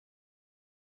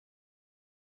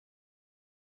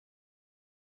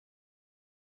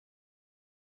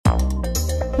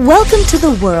Welcome to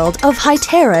the world of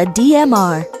Hytera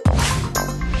DMR.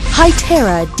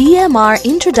 Hytera DMR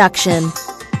Introduction.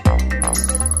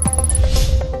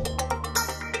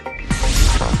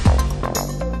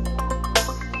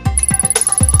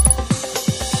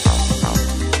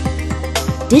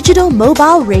 Digital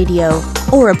Mobile Radio,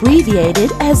 or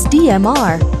abbreviated as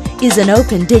DMR, is an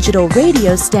open digital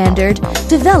radio standard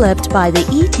developed by the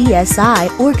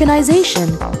ETSI organization,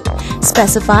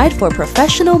 specified for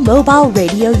professional mobile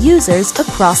radio users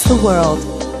across the world.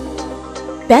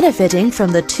 Benefiting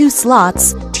from the 2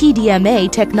 slots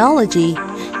TDMA technology,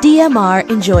 DMR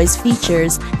enjoys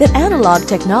features that analog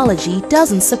technology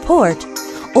doesn't support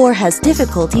or has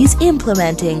difficulties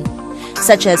implementing,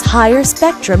 such as higher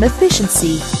spectrum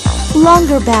efficiency,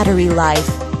 longer battery life,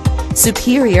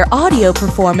 superior audio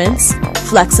performance,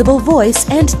 flexible voice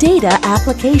and data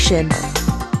application.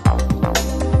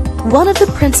 One of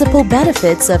the principal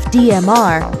benefits of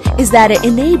DMR is that it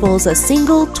enables a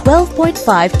single 12.5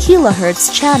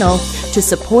 kHz channel to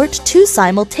support 2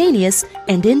 simultaneous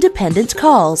and independent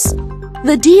calls.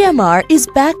 The DMR is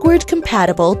backward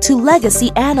compatible to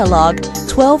legacy analog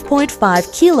 12.5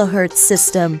 kHz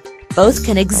system. Both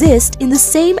can exist in the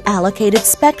same allocated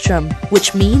spectrum,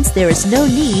 which means there is no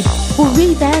need for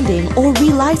rebanding or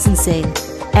relicensing,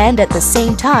 and at the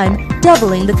same time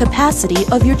doubling the capacity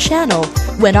of your channel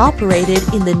when operated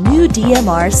in the new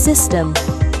DMR system.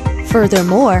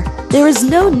 Furthermore, there is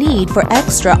no need for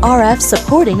extra RF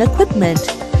supporting equipment,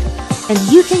 and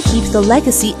you can keep the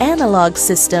legacy analog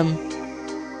system.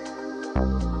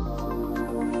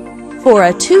 For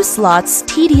a 2 slots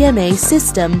TDMA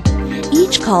system,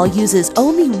 each call uses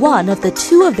only one of the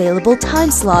 2 available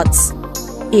time slots.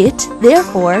 It,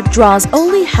 therefore, draws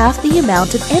only half the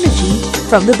amount of energy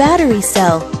from the battery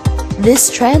cell. This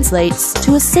translates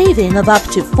to a saving of up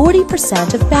to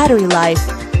 40% of battery life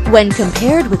when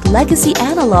compared with legacy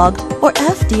analog or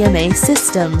FDMA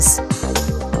systems.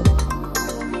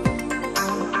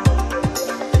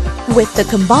 With the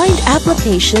combined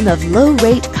application of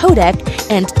low-rate codec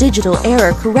and digital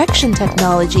error correction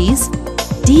technologies,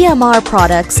 DMR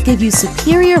products give you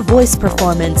superior voice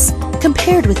performance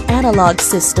compared with analog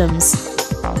systems.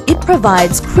 It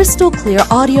provides crystal clear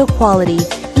audio quality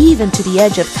even to the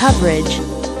edge of coverage,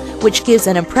 which gives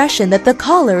an impression that the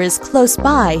caller is close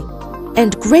by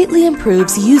and greatly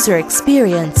improves user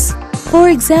experience. For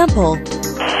example, this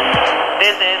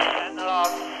is analog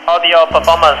audio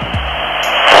performance.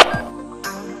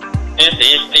 This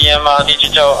is DMR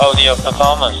digital audio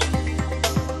performance.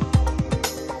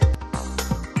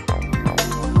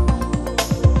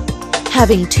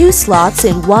 Having 2 slots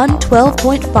in one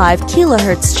 12.5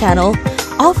 kHz channel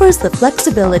offers the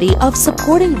flexibility of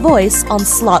supporting voice on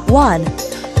slot 1,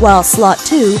 while slot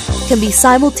 2 can be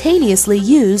simultaneously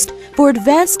used for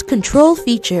advanced control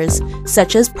features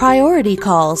such as priority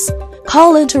calls,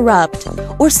 call interrupt,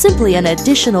 or simply an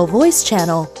additional voice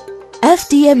channel.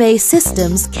 FDMA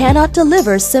systems cannot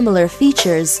deliver similar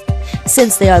features,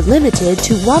 since they are limited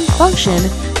to 1 function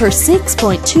per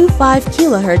 6.25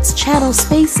 kHz channel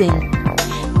spacing.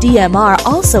 DMR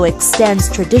also extends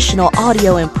traditional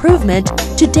audio improvement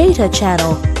to data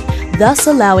channel, thus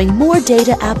allowing more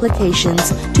data applications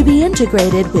to be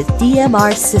integrated with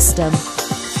DMR system.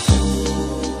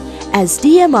 As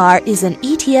DMR is an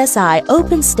ETSI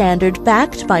open standard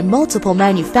backed by multiple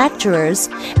manufacturers,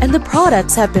 and the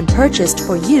products have been purchased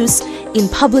for use in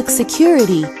public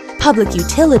security, public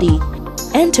utility,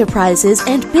 enterprises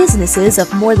and businesses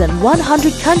of more than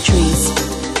 100 countries.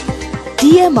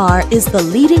 DMR is the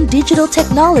leading digital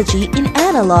technology in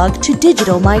analog to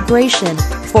digital migration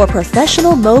for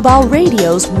professional mobile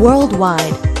radios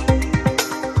worldwide.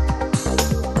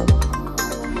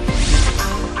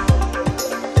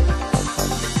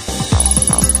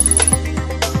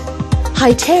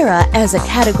 Hytera, as a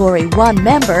Category 1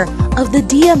 member of the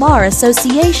DMR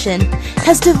Association,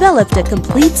 has developed a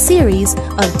complete series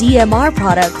of DMR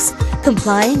products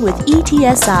complying with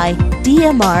ETSI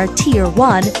DMR Tier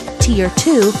 1, Tier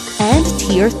 2, and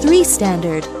Tier 3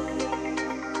 standard.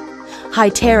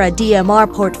 Hytera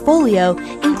DMR portfolio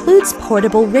includes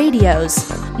portable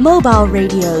radios, mobile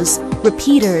radios,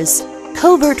 repeaters,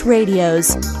 covert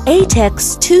radios,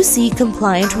 ATEX 2C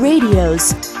compliant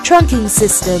radios, trunking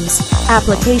systems,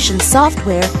 application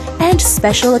software, and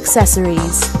special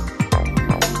accessories.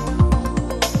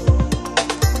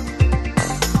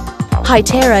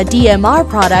 Hytera DMR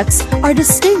products are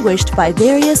distinguished by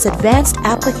various advanced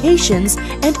applications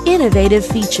and innovative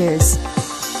features.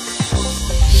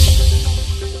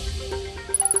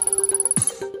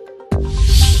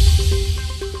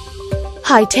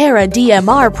 Hytera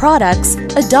DMR products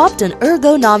adopt an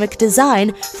ergonomic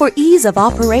design for ease of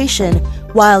operation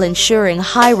while ensuring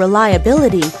high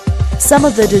reliability. Some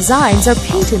of the designs are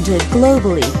patented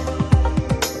globally.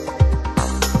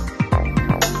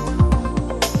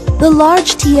 The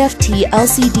large TFT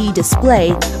LCD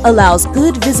display allows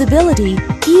good visibility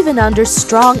even under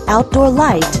strong outdoor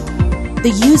light.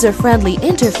 The user-friendly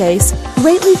interface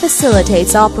greatly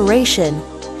facilitates operation,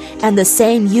 and the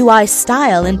same UI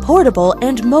style in portable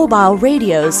and mobile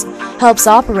radios helps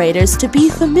operators to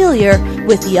be familiar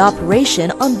with the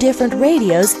operation on different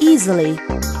radios easily.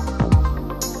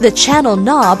 The channel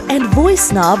knob and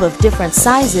voice knob of different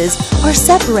sizes are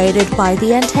separated by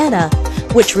the antenna,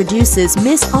 which reduces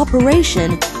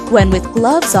misoperation when with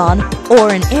gloves on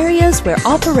or in areas where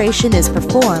operation is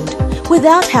performed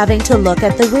without having to look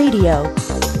at the radio.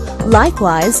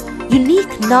 Likewise,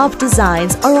 unique knob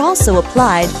designs are also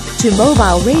applied to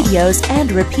mobile radios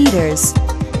and repeaters.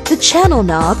 The channel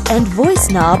knob and voice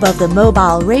knob of the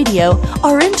mobile radio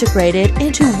are integrated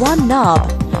into one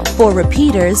knob. For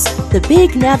repeaters, the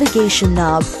big navigation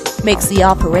knob makes the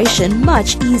operation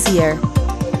much easier.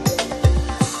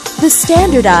 The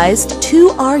standardized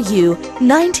 2RU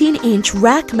 19-inch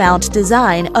rack mount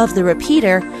design of the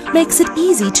repeater makes it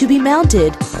easy to be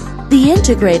mounted. The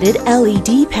integrated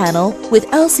LED panel with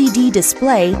LCD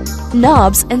display,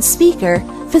 knobs, and speaker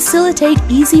facilitate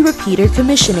easy repeater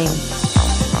commissioning.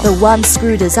 The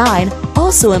one-screw design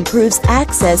also improves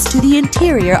access to the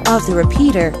interior of the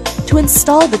repeater to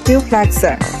install the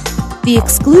duplexer. The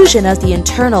exclusion of the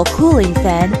internal cooling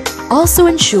fan also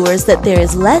ensures that there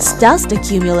is less dust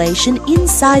accumulation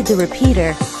inside the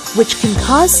repeater, which can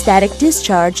cause static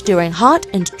discharge during hot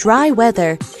and dry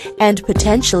weather and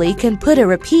potentially can put a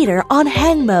repeater on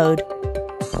hang mode.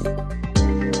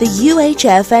 The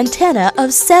UHF antenna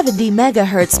of 70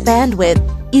 MHz bandwidth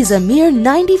is a mere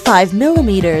 95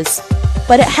 mm,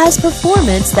 but it has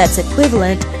performance that's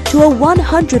equivalent to a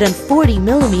 140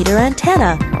 mm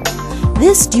antenna.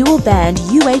 This dual-band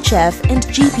UHF and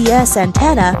GPS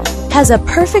antenna has a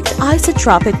perfect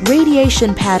isotropic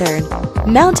radiation pattern.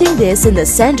 Mounting this in the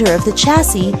center of the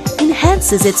chassis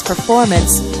enhances its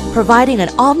performance, providing an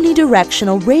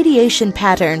omnidirectional radiation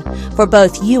pattern for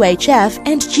both UHF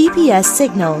and GPS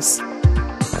signals.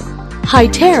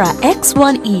 Hytera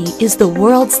X1E is the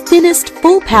world's thinnest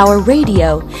full-power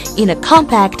radio in a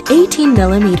compact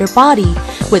 18mm body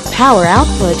with power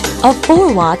output of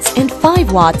 4 watts and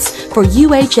 5 watts for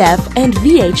UHF and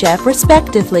VHF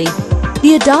respectively.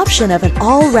 The adoption of an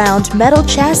all-round metal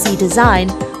chassis design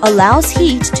allows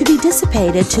heat to be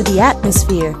dissipated to the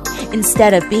atmosphere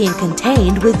instead of being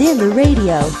contained within the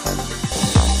radio.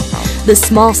 The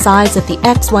small size of the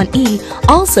X1E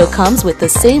also comes with the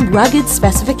same rugged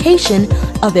specification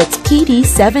of its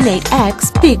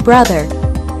PD78X big brother,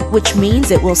 which means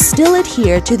it will still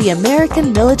adhere to the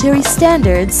American military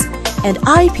standards and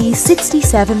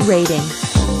IP67 rating.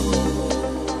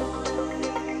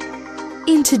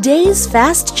 In today's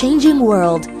fast-changing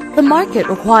world, the market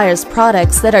requires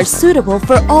products that are suitable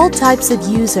for all types of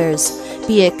users,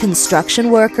 be it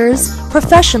construction workers,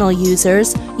 professional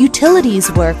users, utilities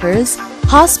workers,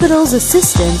 hospitals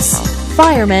assistants,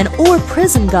 firemen, or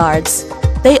prison guards.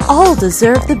 They all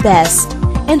deserve the best,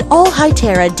 and all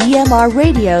Hytera DMR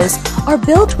radios are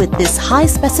built with this high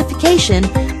specification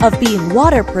of being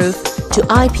waterproof to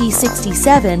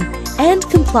IP67 and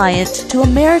compliant to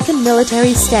American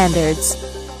military standards.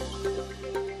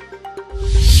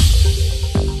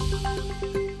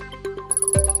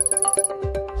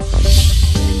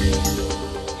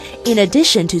 In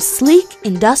addition to sleek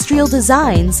industrial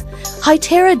designs,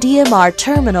 Hytera DMR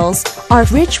terminals are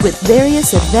rich with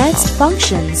various advanced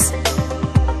functions.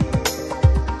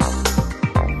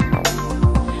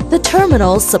 The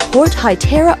terminals support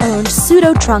Hytera-owned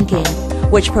pseudo-trunking,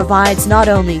 which provides not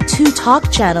only 2 talk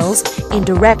channels in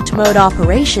direct mode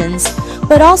operations,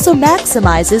 but also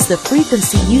maximizes the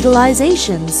frequency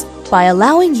utilizations by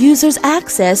allowing users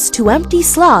access to empty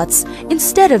slots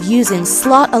instead of using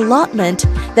slot allotment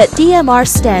that DMR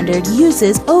standard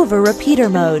uses over repeater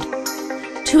mode.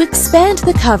 To expand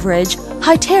the coverage,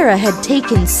 Hytera had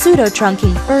taken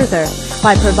pseudo-trunking further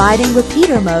by providing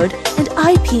repeater mode and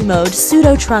IP mode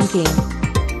pseudo-trunking.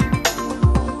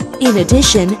 In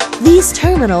addition, these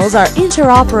terminals are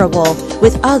interoperable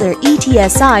with other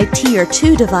ETSI Tier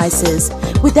 2 devices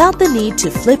without the need to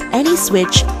flip any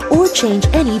switch or change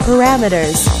any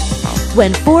parameters.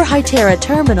 When 4 Hytera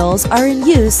terminals are in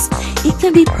use, it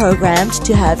can be programmed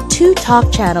to have 2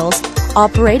 talk channels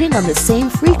operating on the same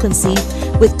frequency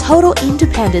with total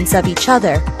independence of each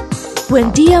other.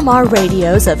 When DMR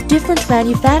radios of different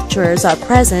manufacturers are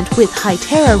present with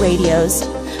Hytera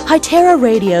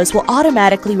radios will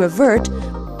automatically revert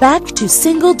back to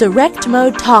single direct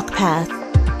mode talk path.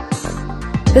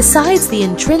 Besides the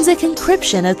intrinsic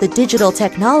encryption of the digital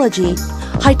technology,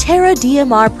 Hytera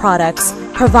DMR products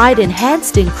provide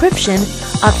enhanced encryption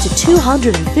up to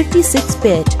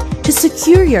 256-bit to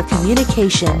secure your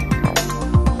communication.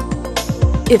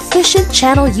 Efficient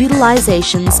channel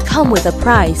utilizations come with a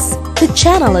price. The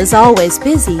channel is always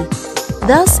busy.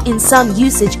 Thus, in some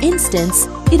usage instance,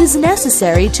 it is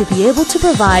necessary to be able to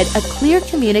provide a clear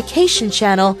communication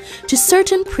channel to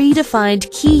certain predefined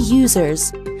key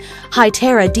users.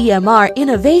 Hytera DMR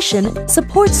innovation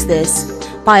supports this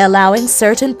by allowing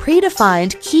certain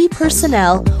predefined key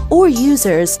personnel or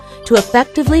users to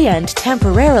effectively and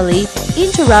temporarily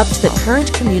interrupt the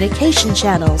current communication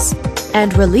channels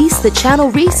and release the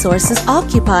channel resources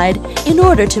occupied in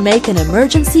order to make an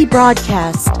emergency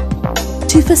broadcast.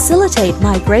 To facilitate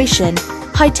migration,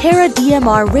 Hytera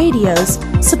DMR radios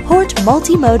support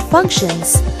multi-mode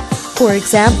functions. For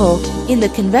example, in the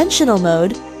conventional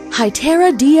mode,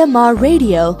 Hytera DMR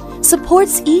radio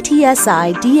supports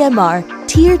ETSI DMR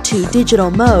Tier 2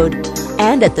 digital mode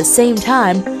and at the same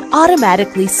time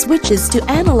automatically switches to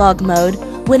analog mode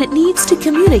when it needs to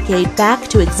communicate back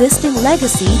to existing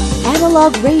legacy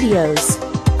analog radios.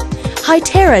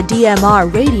 Hytera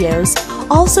DMR radios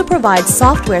also provide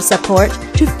software support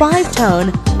to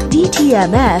 5-tone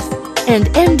DTMF and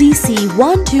MDC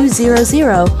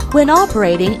 1200 when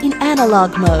operating in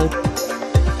analog mode.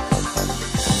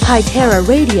 Hytera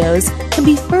radios can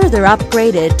be further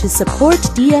upgraded to support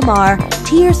DMR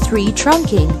Tier 3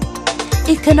 trunking.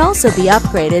 It can also be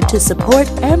upgraded to support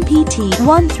MPT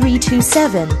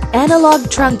 1327 analog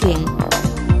trunking.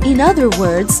 In other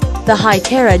words, the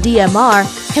Hytera DMR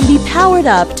can be powered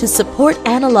up to support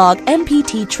analog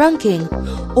MPT trunking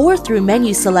or through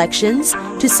menu selections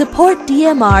to support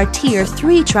DMR Tier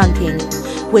 3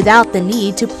 trunking without the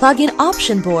need to plug in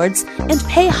option boards and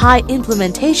pay high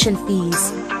implementation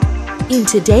fees. In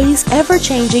today's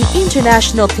ever-changing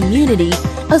international community,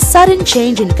 a sudden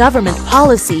change in government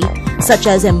policy, such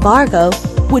as embargo,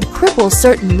 would cripple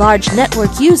certain large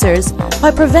network users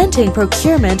by preventing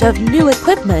procurement of new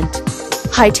equipment.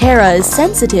 Hytera is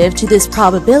sensitive to this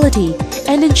probability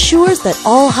and ensures that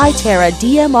all Hytera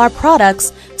DMR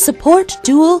products support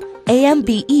dual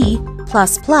AMBE++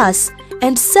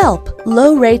 and SELP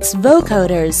low-rates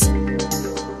vocoders.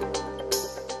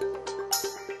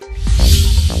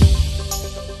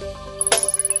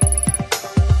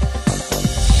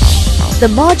 The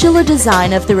modular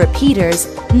design of the repeaters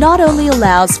not only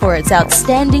allows for its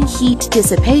outstanding heat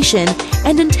dissipation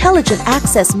and intelligent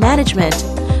access management,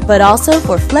 but also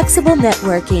for flexible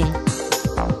networking.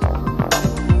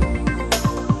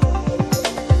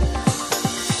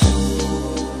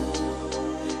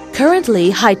 Currently,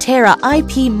 Hytera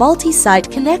IP multi-site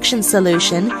connection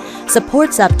solution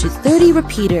supports up to 30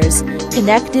 repeaters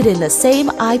connected in the same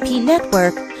IP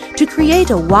network to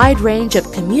create a wide range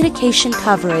of communication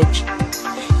coverage.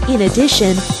 In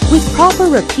addition, with proper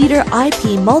repeater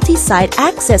IP multi-site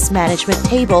access management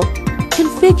table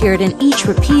configured in each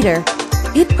repeater,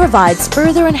 it provides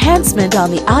further enhancement on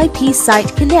the IP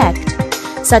site connect,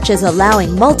 such as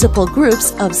allowing multiple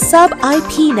groups of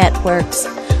sub-IP networks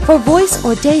for voice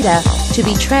or data to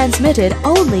be transmitted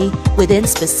only within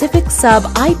specific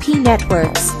sub-IP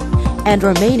networks, and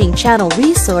remaining channel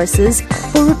resources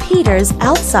for repeaters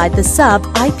outside the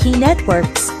sub-IP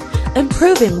networks,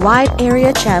 improving wide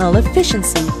area channel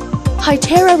efficiency.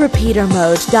 Hytera repeater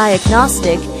mode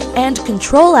diagnostic and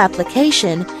control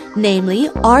application, namely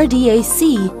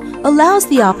RDAC, allows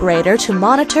the operator to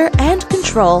monitor and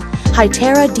control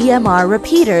Hytera DMR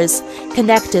repeaters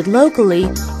connected locally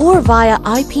or via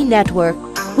IP network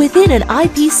within an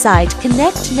IP site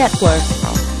connect network.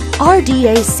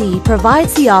 RDAC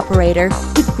provides the operator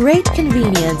with great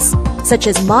convenience, such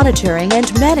as monitoring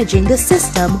and managing the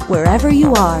system wherever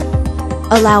you are,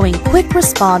 allowing quick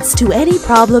response to any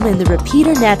problem in the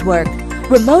repeater network,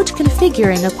 remote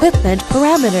configuring equipment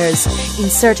parameters in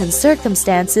certain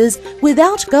circumstances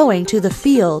without going to the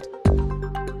field.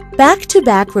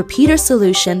 Back-to-back repeater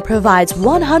solution provides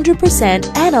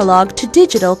 100% analog to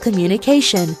digital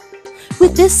communication.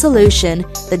 With this solution,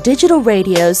 the digital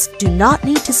radios do not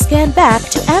need to scan back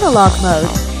to analog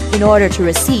mode in order to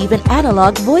receive an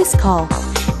analog voice call,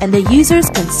 and the users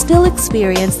can still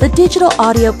experience the digital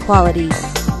audio quality.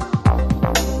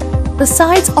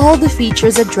 Besides all the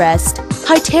features addressed,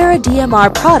 Hytera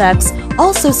DMR products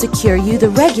also secure you the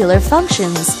regular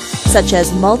functions, such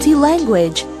as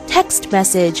multi-language, text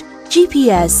message,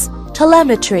 GPS,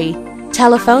 telemetry,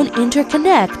 telephone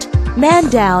interconnect, man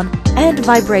down, and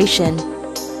vibration.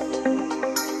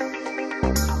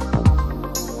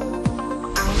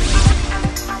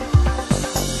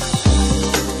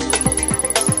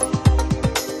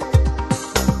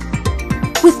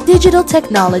 digital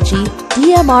technology,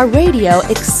 DMR radio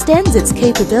extends its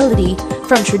capability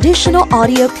from traditional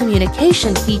audio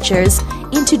communication features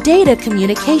into data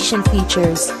communication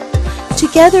features.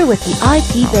 Together with the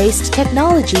IP-based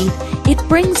technology, it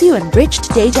brings you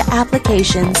enriched data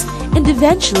applications and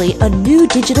eventually a new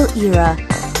digital era.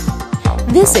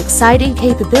 This exciting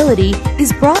capability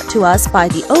is brought to us by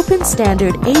the Open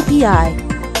Standard API.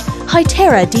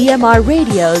 Hytera DMR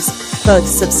radios, both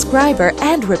subscriber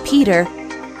and repeater,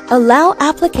 allow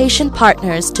application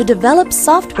partners to develop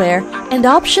software and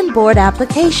option board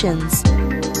applications.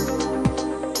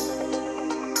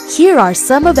 Here are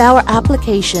some of our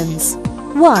applications.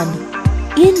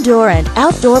 1. Indoor and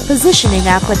outdoor positioning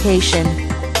application.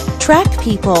 Track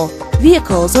people,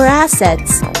 vehicles or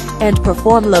assets, and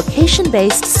perform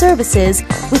location-based services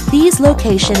with these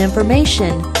location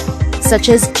information, such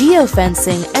as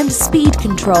geofencing and speed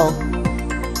control.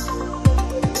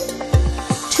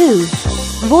 2.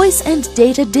 Voice and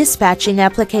data dispatching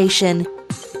application.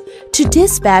 To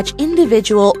dispatch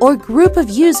individual or group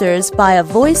of users via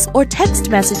voice or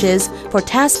text messages for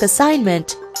task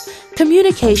assignment,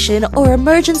 communication or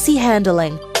emergency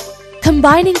handling.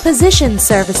 Combining position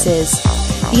services.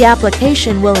 The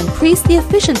application will increase the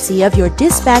efficiency of your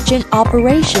dispatching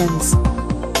operations.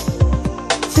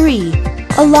 3.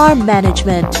 Alarm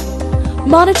management.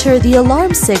 Monitor the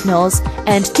alarm signals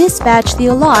and dispatch the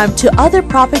alarm to other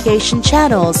propagation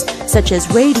channels such as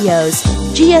radios,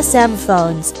 GSM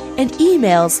phones, and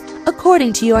emails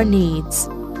according to your needs.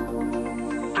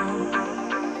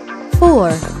 4.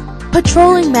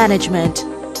 Patrolling management.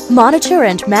 Monitor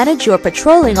and manage your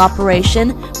patrolling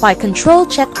operation by control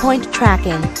checkpoint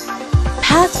tracking,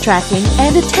 path tracking,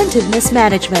 and attentiveness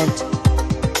management.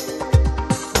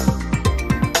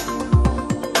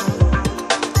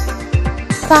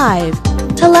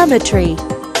 5. Telemetry.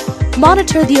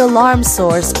 Monitor the alarm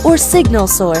source or signal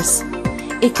source.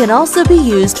 It can also be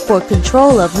used for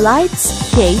control of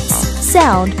lights, gates,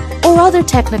 sound, or other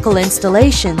technical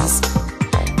installations.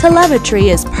 Telemetry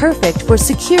is perfect for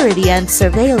security and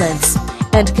surveillance,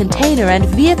 and container and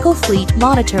vehicle fleet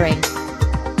monitoring.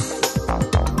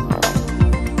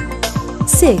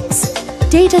 6.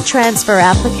 Data transfer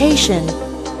application.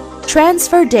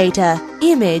 Transfer data,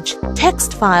 image,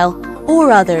 text file,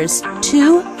 or others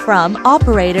to, from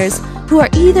operators who are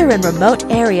either in remote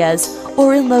areas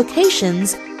or in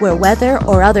locations where weather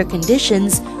or other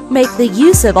conditions make the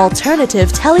use of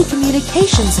alternative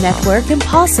telecommunications network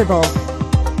impossible.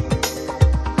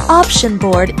 Option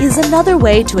board is another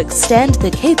way to extend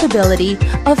the capability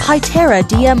of Hytera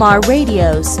DMR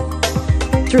radios.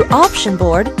 Through option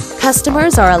board,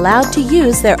 customers are allowed to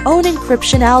use their own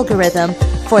encryption algorithm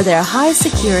for their high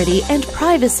security and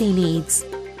privacy needs.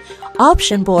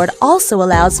 Option board also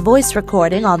allows voice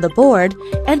recording on the board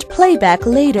and playback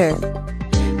later.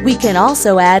 We can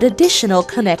also add additional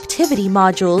connectivity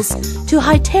modules to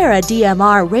Hytera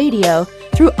DMR radio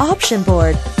through option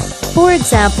board. For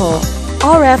example,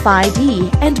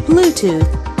 RFID and Bluetooth.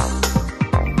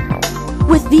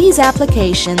 With these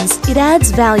applications, it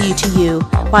adds value to you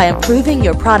by improving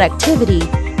your productivity,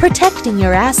 protecting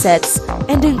your assets,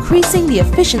 and increasing the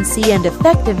efficiency and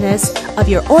effectiveness of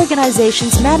your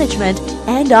organization's management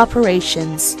and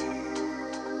operations.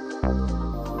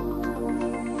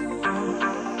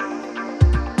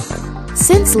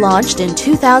 Since launched in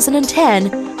 2010,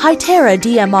 Hytera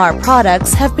DMR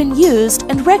products have been used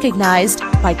and recognized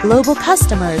by global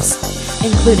customers,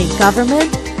 including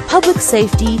government, public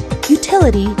safety,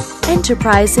 utility,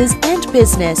 enterprises, and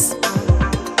business.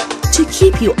 To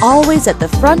keep you always at the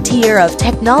frontier of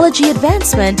technology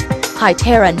advancement,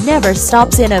 Hytera never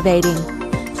stops innovating.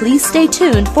 Please stay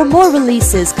tuned for more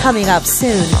releases coming up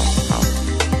soon.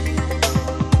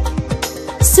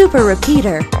 Super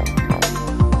Repeater,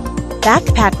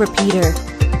 Backpack Repeater,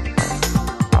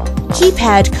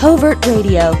 Keypad Covert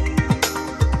Radio,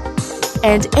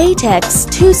 and ATEX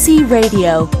 2C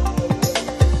Radio.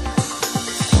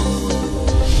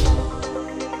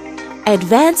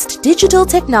 Advanced digital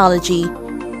technology,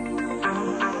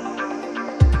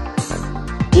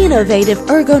 innovative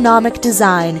ergonomic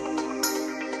design,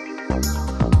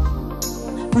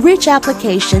 rich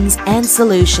applications and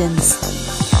solutions,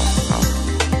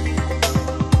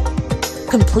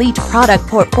 complete product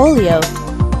portfolio.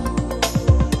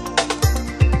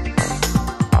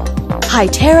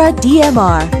 Hytera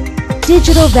DMR.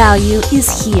 Digital value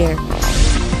is here.